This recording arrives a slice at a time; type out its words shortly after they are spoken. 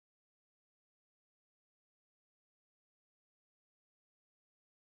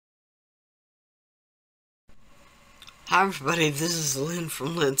Hi everybody, this is Lynn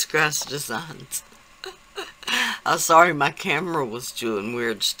from Lynn's Grass Designs. I'm sorry my camera was doing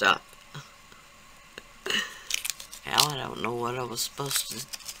weird stuff. Now I don't know what I was supposed to...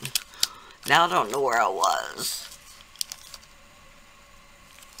 Now I don't know where I was.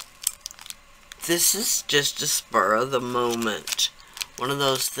 This is just a spur of the moment. One of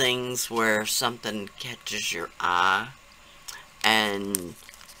those things where something catches your eye and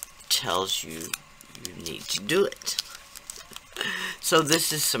tells you you need to do it. So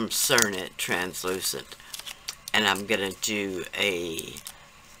this is some Cernit translucent, and I'm gonna do a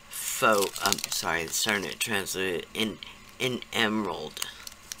Cernit translucent in emerald.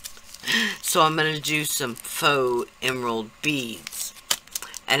 So I'm gonna do some faux emerald beads,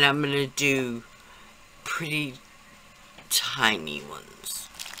 and I'm gonna do pretty tiny ones.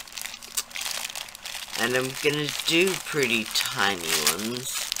 And I'm gonna do pretty tiny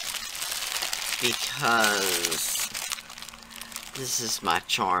ones because this is my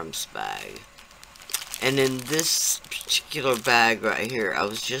charms bag. And in this particular bag right here, I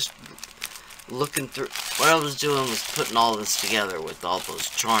was just looking through. What I was doing was putting all this together with all those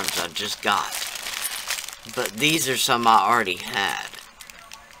charms I just got. But these are some I already had.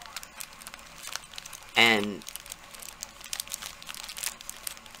 And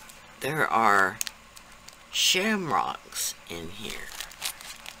there are shamrocks in here.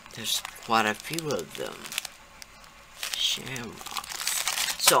 There's quite a few of them. Shamrocks.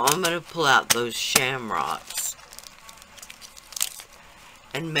 So I'm going to pull out those shamrocks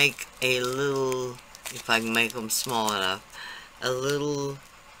and make a little, if I can make them small enough, a little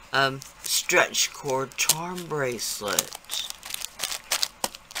stretch cord charm bracelet.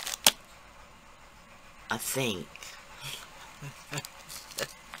 I think.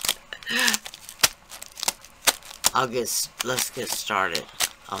 Let's get started.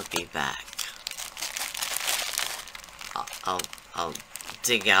 I'll be back. I'll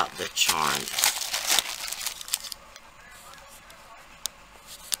dig out the charms.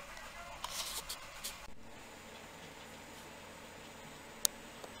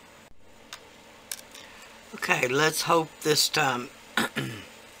 Okay, let's hope this time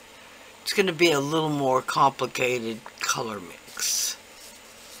it's going to be a little more complicated color mix.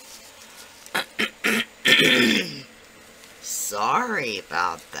 Sorry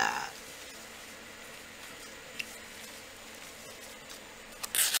about that.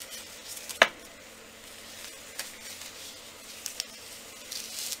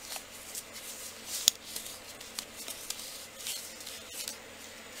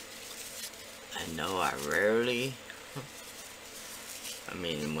 I know I rarely, I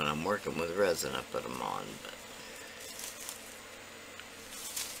mean when I'm working with resin I put them on, but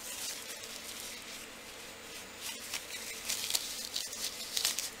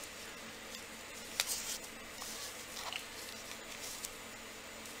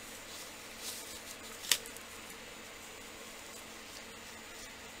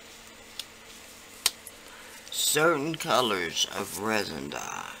certain colors of resin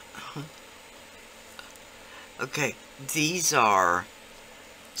dye. Okay, these are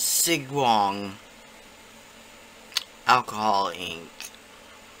Sigwong alcohol ink.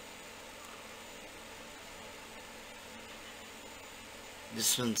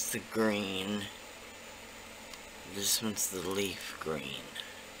 This one's the green. This one's the leaf green.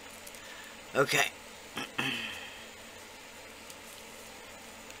 Okay.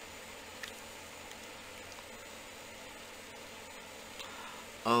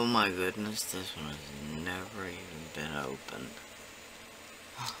 Oh my goodness, this one has never even been opened.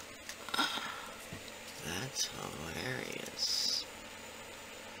 That's hilarious.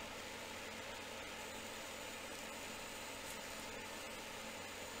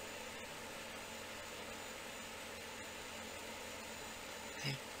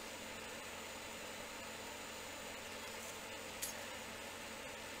 Hey.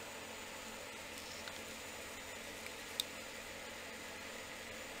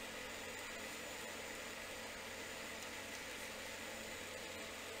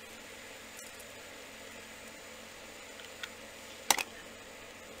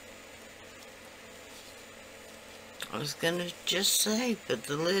 I was gonna just say, put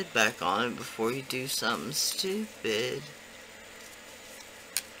the lid back on it before you do something stupid.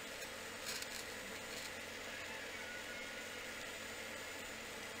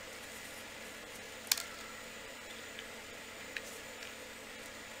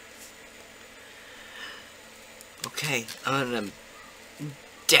 Okay, I'm gonna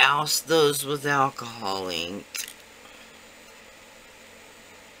douse those with alcohol ink.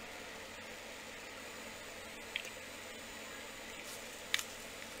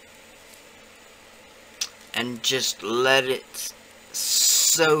 and just let it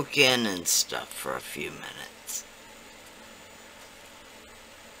soak in and stuff for a few minutes.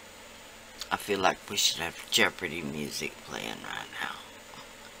 I feel like we should have Jeopardy music playing right now.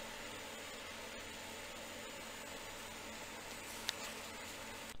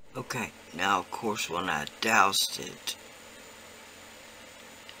 Okay, now of course when I doused it,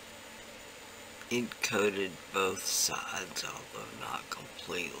 it coated both sides, although not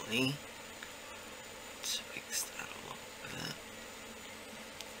completely. Let's fix that a little bit.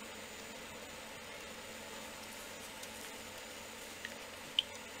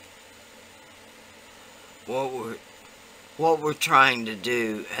 What we're trying to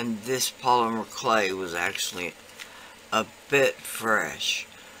do, and this polymer clay was actually a bit fresh,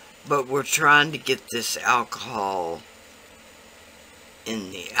 but we're trying to get this alcohol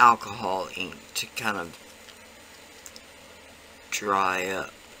in the alcohol ink to kind of dry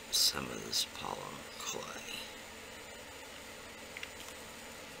up some of this polymer clay.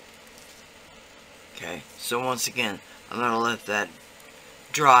 Okay, so once again, I'm going to let that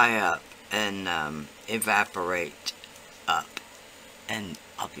dry up and evaporate up, and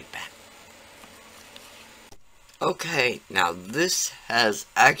I'll be back. Okay, now this has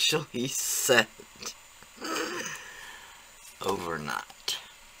actually set overnight.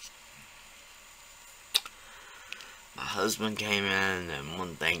 My husband came in and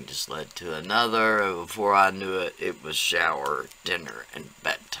one thing just led to another, and before I knew it, it was shower, dinner, and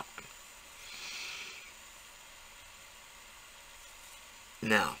bedtime.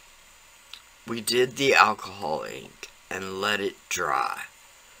 Now, we did the alcohol ink and let it dry.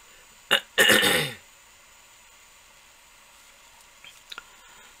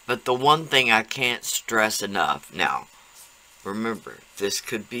 But the one thing I can't stress enough, now, remember, this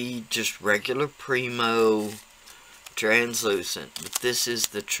could be just regular Primo translucent, but this is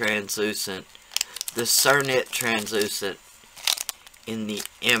the translucent, the Cernit translucent in the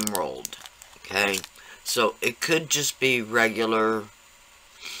emerald, okay? So it could just be regular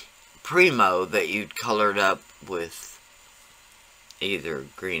Primo that you'd colored up with either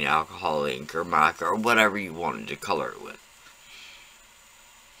green alcohol ink or Mica or whatever you wanted to color it with.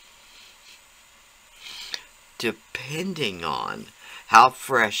 Depending on how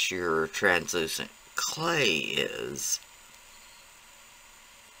fresh your translucent clay is,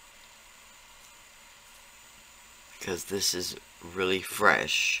 because this is really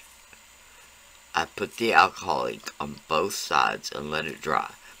fresh, I put the alcohol ink on both sides and let it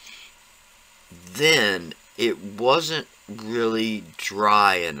dry. Then it wasn't really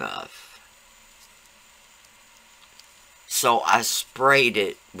dry enough, so I sprayed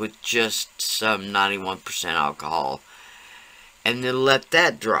it with just some 91% alcohol and then let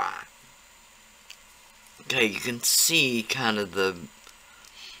that dry. Okay, you can see kind of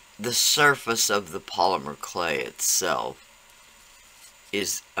the surface of the polymer clay itself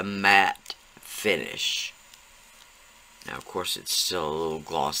is a matte finish. Now, of course, it's still a little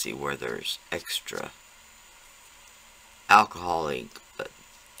glossy where there's extra alcohol ink, but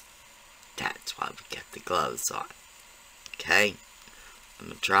that's why we got the gloves on. Okay, I'm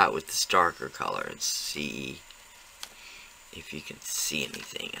going to try it with this darker color and see if you can see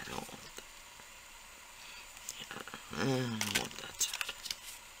anything. I don't want that side.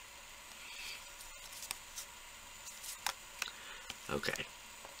 Okay.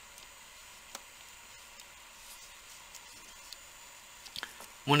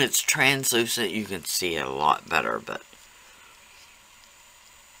 When it's translucent, you can see it a lot better, but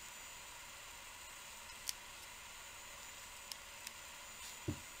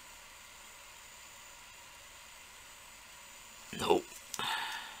nope.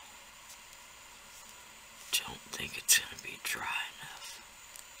 Don't think it's going to be dry enough.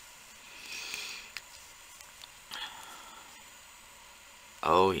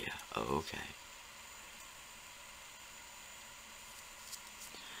 Oh yeah, okay.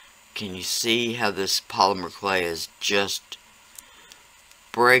 Can you see how this polymer clay is just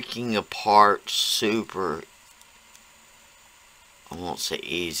breaking apart super, I won't say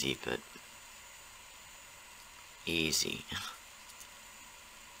easy, but easy.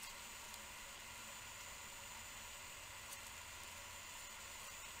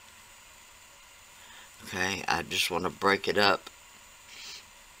 Okay, I just want to break it up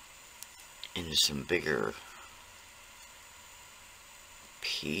into some bigger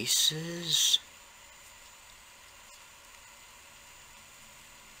pieces.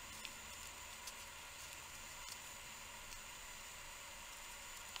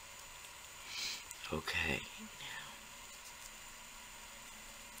 Okay.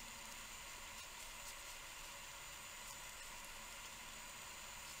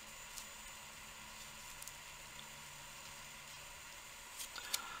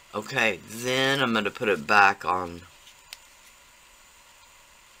 Okay, then I'm going to put it back on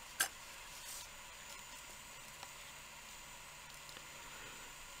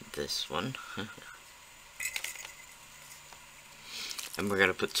this one. And we're going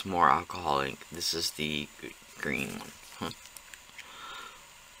to put some more alcohol ink. This is the green one.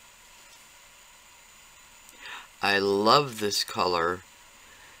 I love this color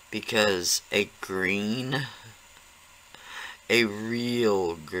because a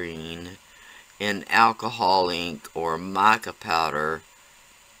real green in alcohol ink or mica powder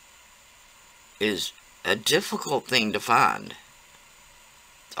is a difficult thing to find.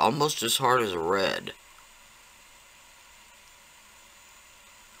 It's almost as hard as a red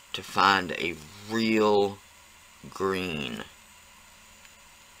to find a real green.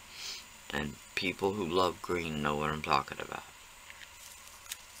 And people who love green know what I'm talking about.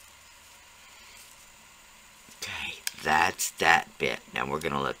 Okay, that's that bit. Now we're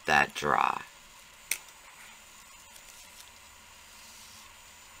going to let that dry.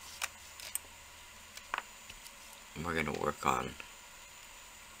 And we're going to work on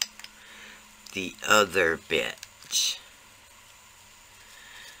the other bit.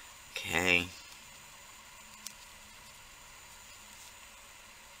 Okay.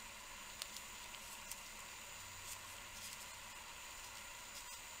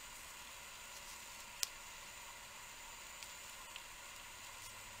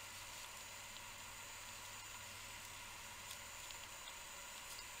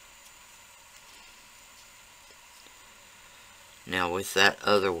 Now with that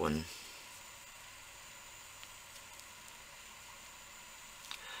other one,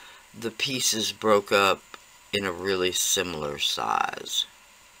 the pieces broke up in a really similar size.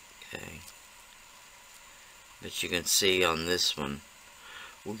 Okay. But you can see on this one,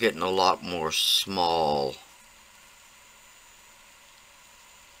 we're getting a lot more small,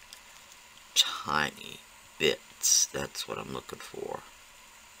 tiny bits. That's what I'm looking for.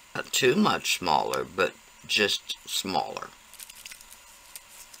 Not too much smaller, but just smaller.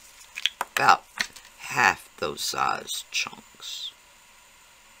 About half those size chunks.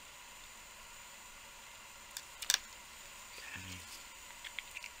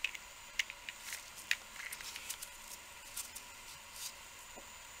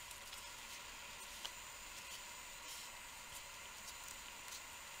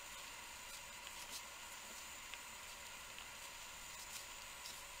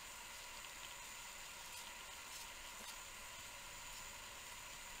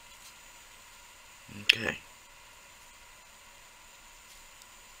 Okay.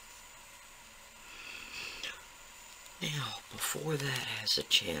 Now, before that has a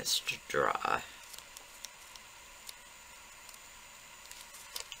chance to dry,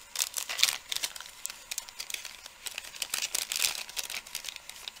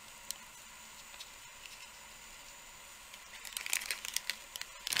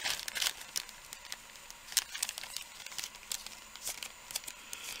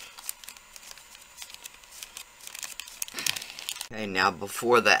 okay, now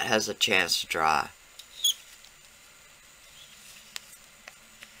before that has a chance to dry,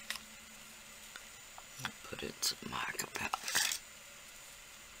 I'll put in some mica powder.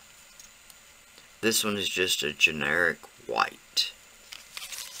 This one is just a generic white.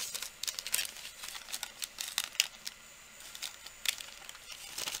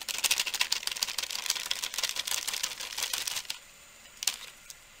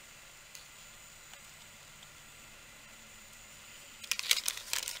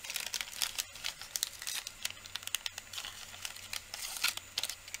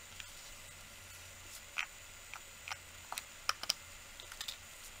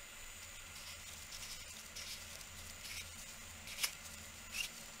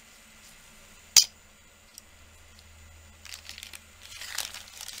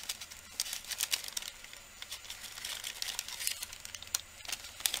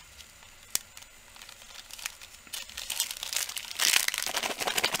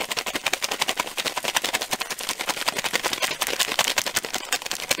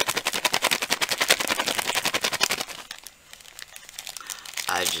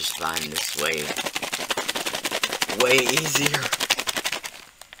 I just find this way easier.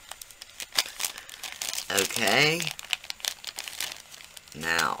 Okay.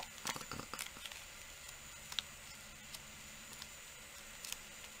 Now,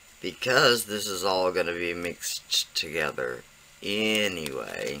 because this is all going to be mixed together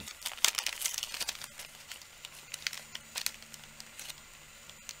anyway,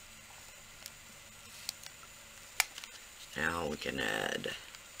 now we can add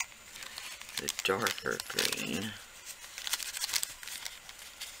the darker green.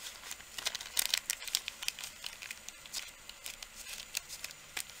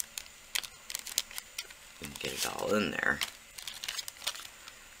 get it all in there.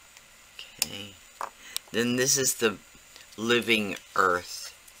 Okay. Then this is the Living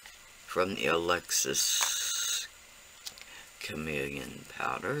Earth from the Alexis Chameleon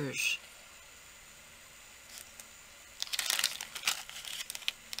powders.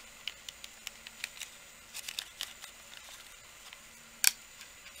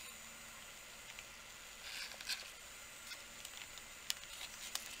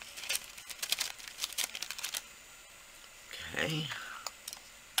 Okay.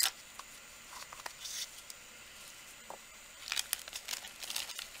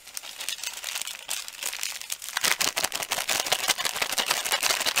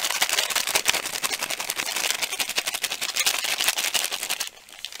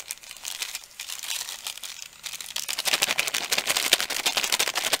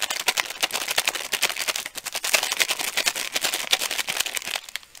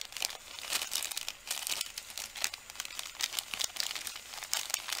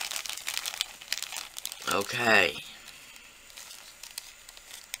 Okay.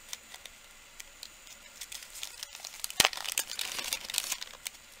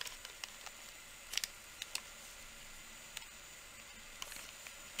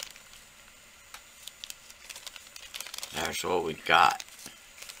 That's what we got.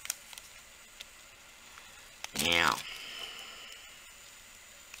 Now,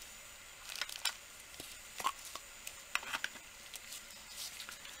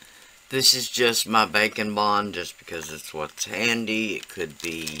 this is just my bacon bond, just because it's what's handy. It could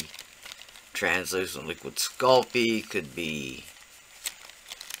be translucent liquid Sculpey, it could be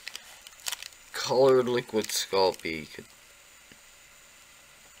colored liquid Sculpey, could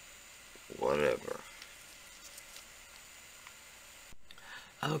whatever.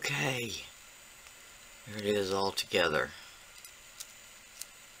 Okay, here it is all together.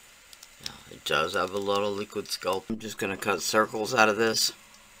 Now, it does have a lot of liquid Sculpey. I'm just going to cut circles out of this.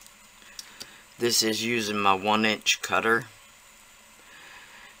 This is using my 1-inch cutter.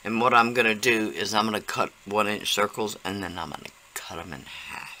 And what I'm going to do is I'm going to cut 1-inch circles and then I'm going to cut them in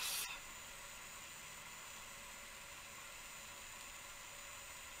half.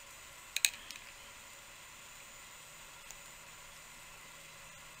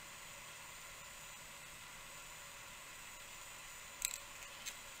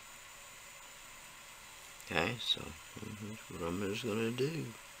 Okay, so that's what I'm just going to do.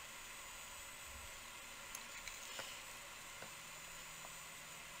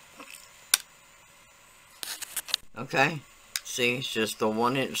 Okay, see, it's just the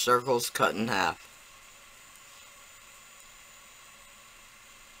 1-inch circles cut in half.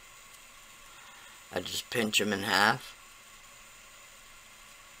 I just pinch them in half.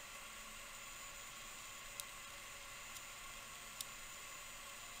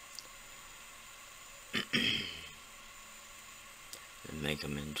 And make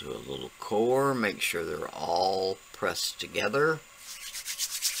them into a little core. Make sure they're all pressed together.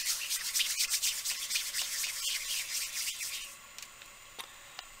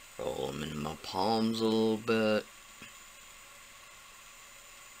 Roll them into my palms a little bit.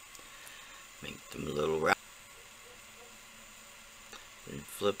 Make them a little round. Then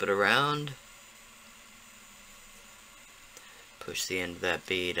flip it around. Push the end of that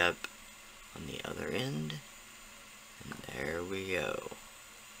bead up on the other end. And there we go.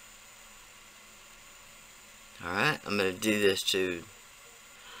 Alright, I'm going to do this to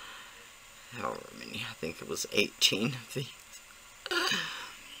however many, I think it was 18 of these.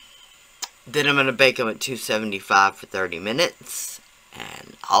 Then I'm going to bake them at 275 for 30 minutes,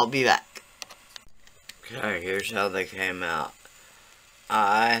 and I'll be back. Okay, here's how they came out.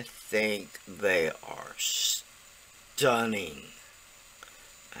 I think they are stunning.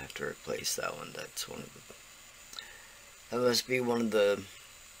 I have to replace that one. That's one of the... That must be one of the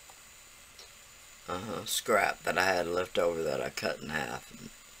scrap that I had left over that I cut in half.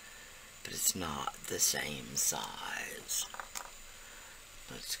 But it's not the same size.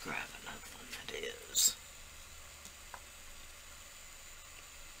 Let's grab another one that is.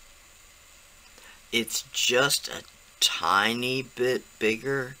 It's just a tiny bit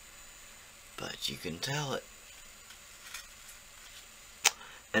bigger, but you can tell it.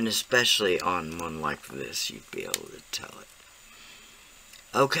 And especially on one like this, you'd be able to tell it.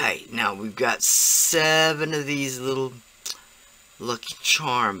 Okay, now we've got 7 of these little Lucky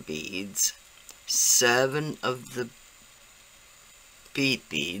Charm beads. 7 of the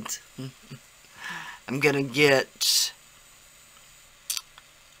beads. I'm gonna get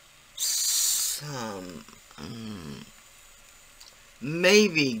some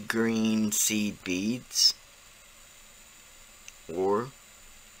maybe green seed beads or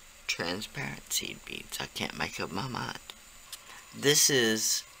transparent seed beads. I can't make up my mind. This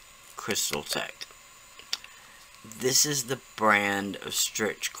is Crystal Tech. This is the brand of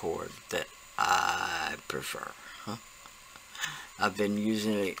stretch cord that I prefer. I've been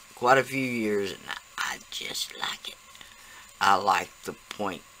using it quite a few years and I just like it. I like the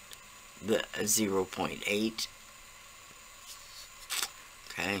 0.8.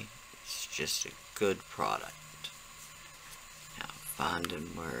 Okay, it's just a good product. Now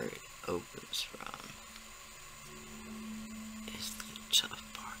finding where it opens from is the tough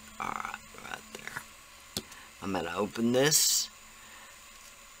part. Alright, right there. I'm going to open this.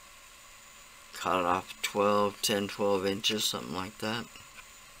 Cut it off 10, 12 inches, something like that.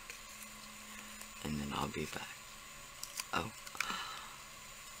 And then I'll be back. Oh.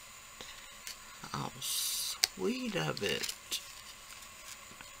 How sweet of it.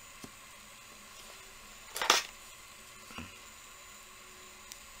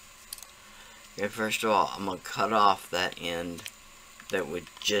 Okay, first of all, I'm going to cut off that end that would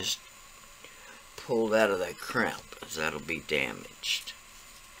just pulled out of that crimp, as that'll be damaged.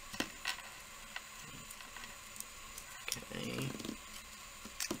 Okay.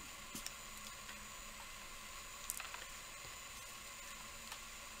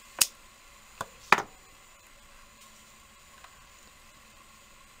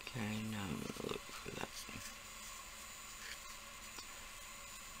 Okay, now I'm going to look for that.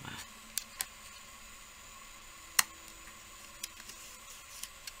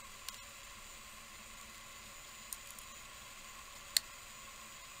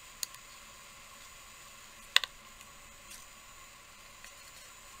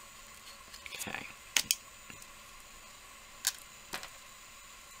 Okay.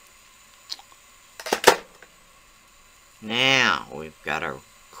 Now we've got our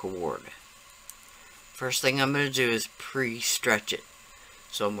cord. First thing I'm going to do is pre-stretch it.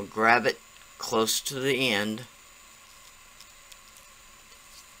 So I'm going to grab it close to the end.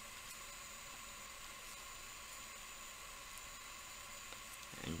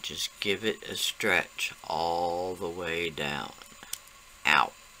 And just give it a stretch all the way down.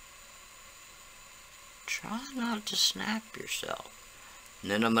 Out. Try not to snap yourself. And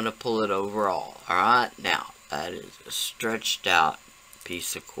then I'm going to pull it overall. Alright, now that is a stretched out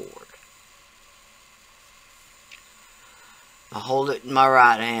piece of cord. I hold it in my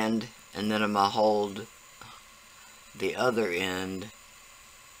right hand, and then I'm going to hold the other end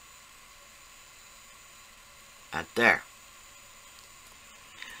right there.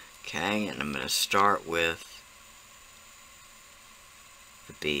 Okay, and I'm going to start with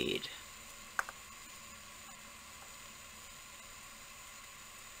the bead.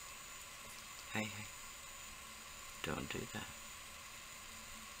 Hey, don't do that.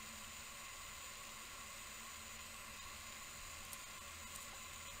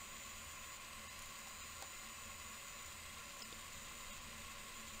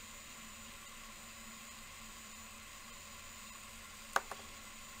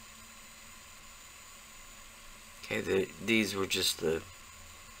 Okay, these were just the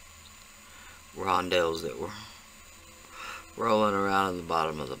rondelles that were rolling around in the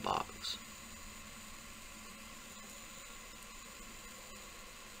bottom of the box.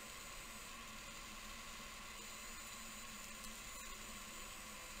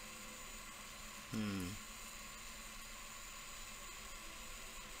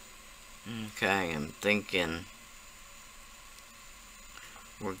 Okay, I'm thinking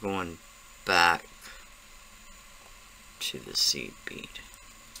we're going back to the seed bead.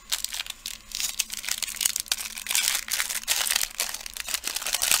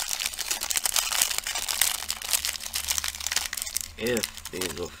 If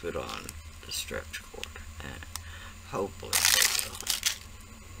these will fit on the stretch cord, and hopefully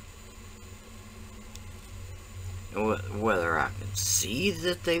they will. Whether I can see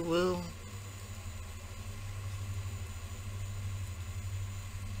that they will.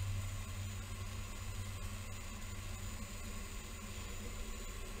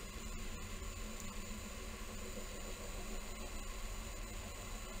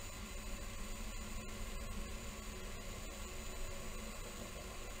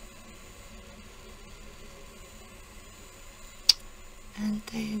 And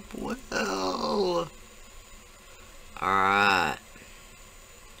they will. Alright.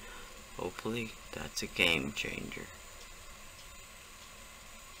 Hopefully that's a game changer.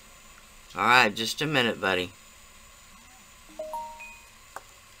 Alright, just a minute, buddy.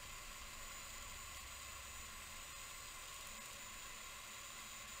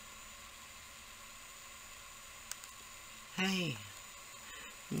 Hey.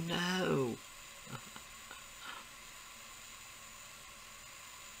 No.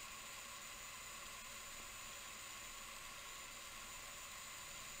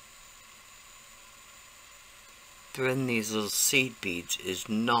 threading these little seed beads is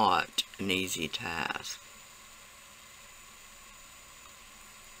not an easy task.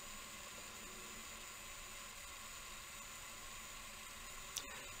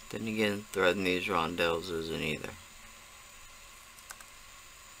 Then again, threading these rondelles isn't either.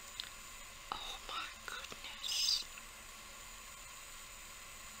 Oh my goodness.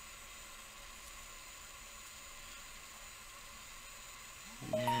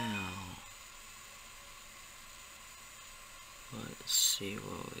 Now, let's see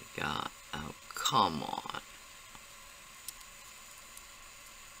what we got. Oh, come on.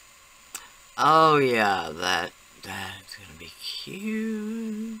 Oh yeah, that's gonna be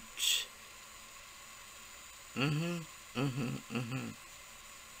cute.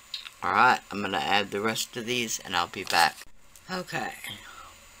 Alright, I'm gonna add the rest of these and I'll be back. Okay.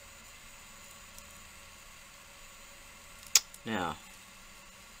 Now,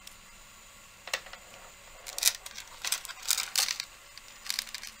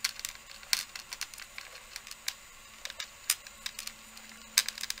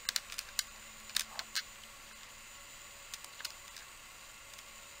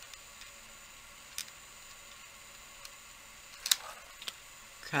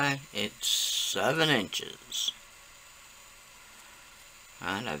 okay, it's 7 inches.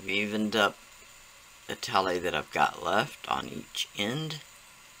 Alright, I've evened up the tally that I've got left on each end.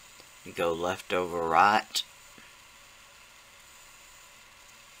 You go left over right.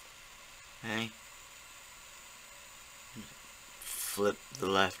 Okay. Flip the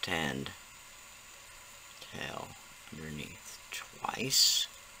left hand tail underneath twice.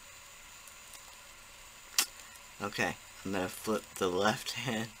 Okay, I'm going to flip the left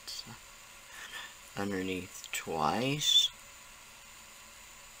hand underneath twice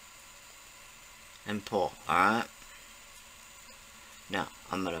and pull. Alright, now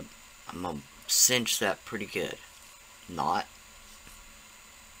I'm gonna cinch that pretty good. Not,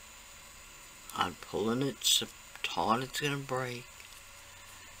 I'm pulling it so taut it's gonna break.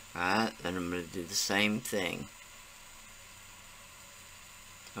 Alright, then I'm gonna do the same thing.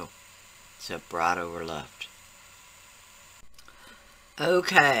 Oh, except right over left.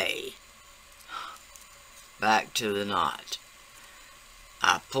 Okay, back to the knot.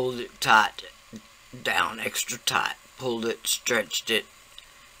 I pulled it tight down, extra tight, pulled it, stretched it,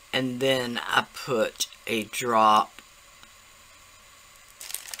 and then I put a drop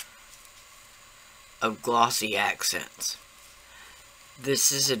of glossy accents.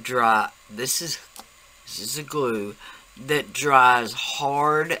 This is a glue that dries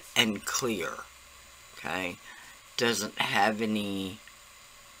hard and clear. Okay, doesn't have any,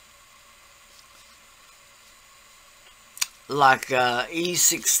 like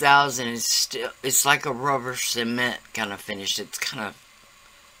E6000 is still, it's like a rubber cement kind of finish. It's kind of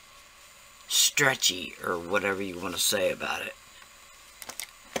stretchy or whatever you want to say about it.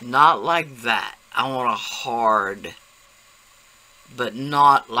 Not like that. I want a hard, but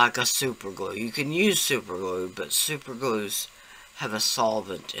not like a super glue. You can use super glue, but super glues have a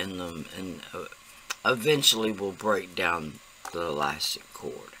solvent in them and eventually will break down the elastic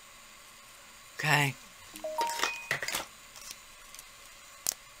cord. Okay.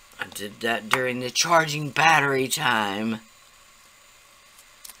 I did that during the charging battery time.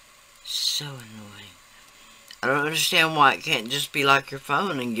 So annoying. I don't understand why it can't just be like your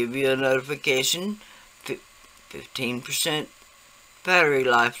phone and give you a notification. 15% battery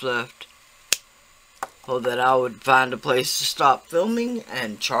life left. Or that I would find a place to stop filming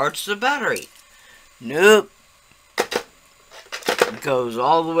and charge the battery. Nope. It goes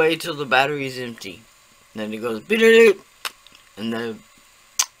all the way till the battery is empty. And then it goes beep, and the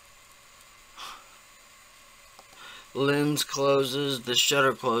lens closes, the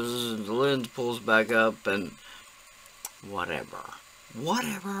shutter closes, and the lens pulls back up, and whatever.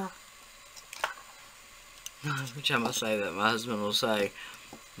 Every time I say that, my husband will say,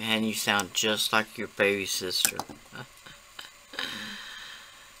 "Man, you sound just like your baby sister."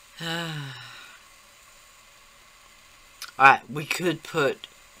 Alright, we could put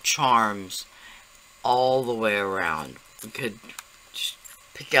charms all the way around. We could just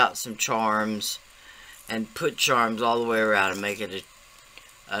pick out some charms and put charms all the way around and make it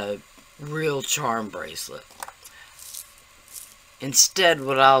a real charm bracelet. Instead,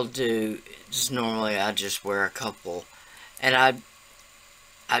 what I'll do is normally I just wear a couple, and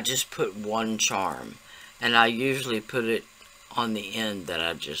I just put one charm, and I usually put it on the end that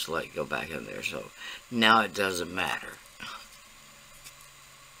I just let go back in there, so now it doesn't matter.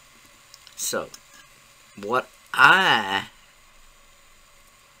 So, what I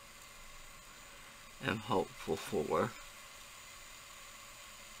am hopeful for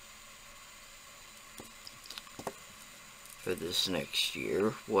for this next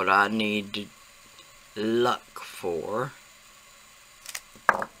year. What I need luck for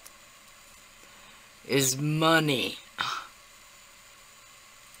is money.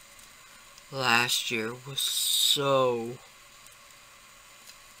 Last year was so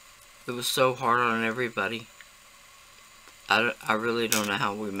hard on everybody. I really don't know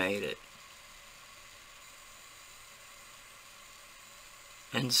how we made it.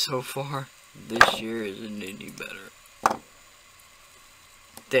 And so far, this year isn't any better.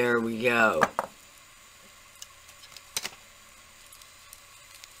 There we go.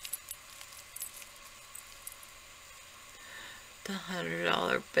 The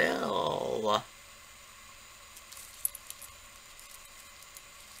 $100 bill.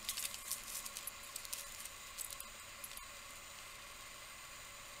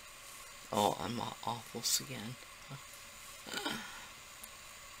 Oh, I'm awfuls again.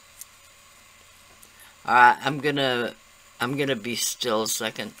 Alright, I'm gonna be still a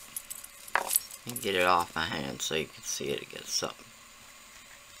second and get it off my hand so you can see it against something.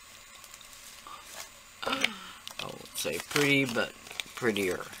 I won't say pretty, but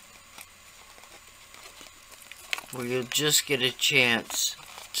prettier. Well, you'll just get a chance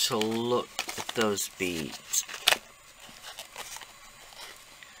to look at those beads.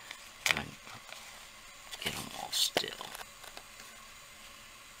 Try and get them all still.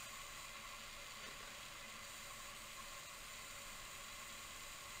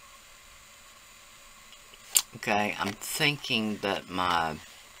 Okay, I'm thinking that my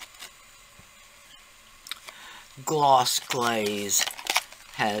gloss glaze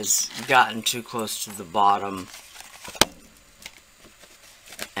has gotten too close to the bottom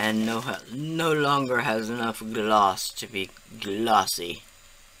and no longer has enough gloss to be glossy,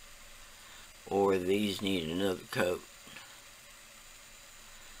 or these need another coat.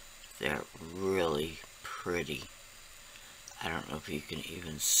 They're really pretty. I don't know if you can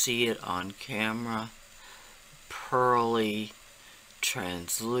even see it on camera. Pearly,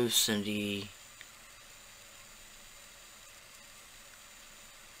 translucent-y.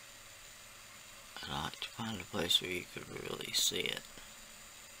 I'd like to find a place where you could really see it.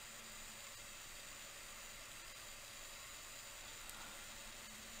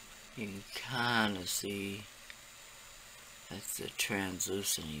 You can kind of see that's the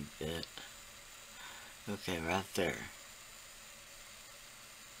translucent-y bit. Okay, right there.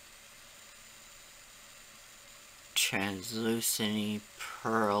 Translucent-y,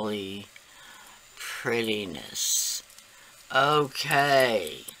 pearly prettiness.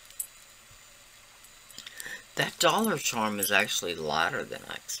 Okay. That dollar charm is actually lighter than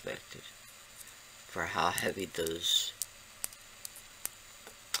I expected for how heavy those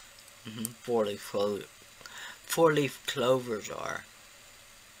 4-leaf clovers are.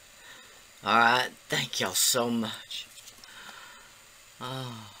 Alright, thank y'all so much.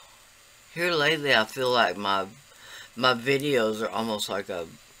 Oh, here lately I feel like my videos are almost like a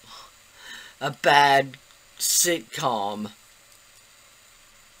bad sitcom.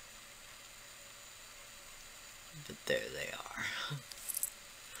 But there they are.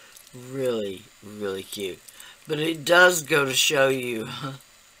 Really, really cute. But it does go to show you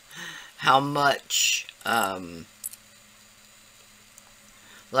how much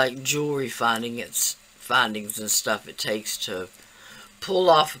like jewelry findings and stuff it takes to pull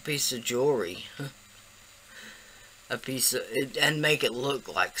off a piece of jewelry. A piece of it, and make it look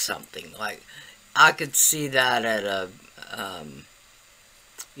like something. Like I could see that at a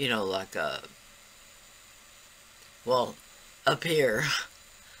you know, like a, well, up here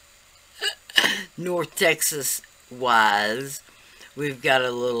North Texas wise, we've got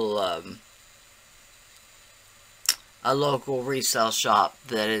a little a local resale shop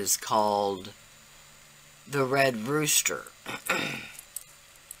that is called the Red Rooster. Okay,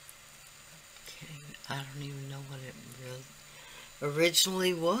 I don't even know what it really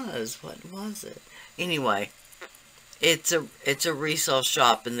originally was. What was it? Anyway, it's a resale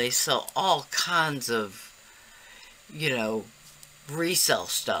shop, and they sell all kinds of, you know, resale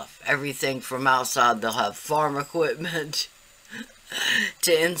stuff. Everything from outside, they'll have farm equipment,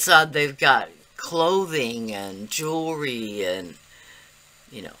 to inside they've got clothing and jewelry, and,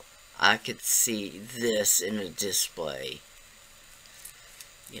 you know, I could see this in a display,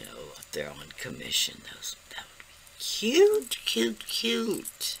 you know, up there on commission. That would be cute, cute,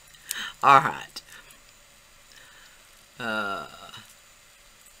 cute. Alright.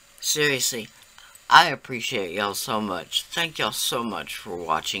 Seriously, I appreciate y'all so much. Thank y'all so much for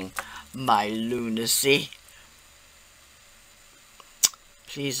watching my lunacy.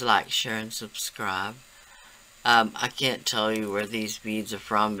 Please like, share, and subscribe. I can't tell you where these beads are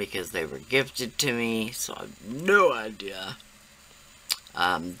from because they were gifted to me, so I have no idea.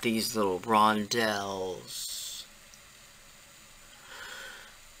 These little rondelles,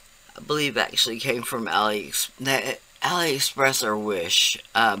 I believe, actually came from AliExpress or Wish,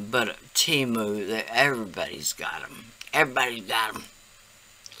 but Temu, everybody's got them. Everybody's got them.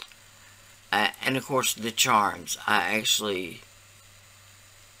 And of course, the charms. I actually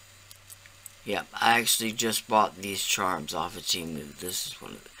just bought these charms off of Temu. This is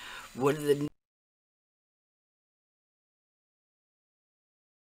one of the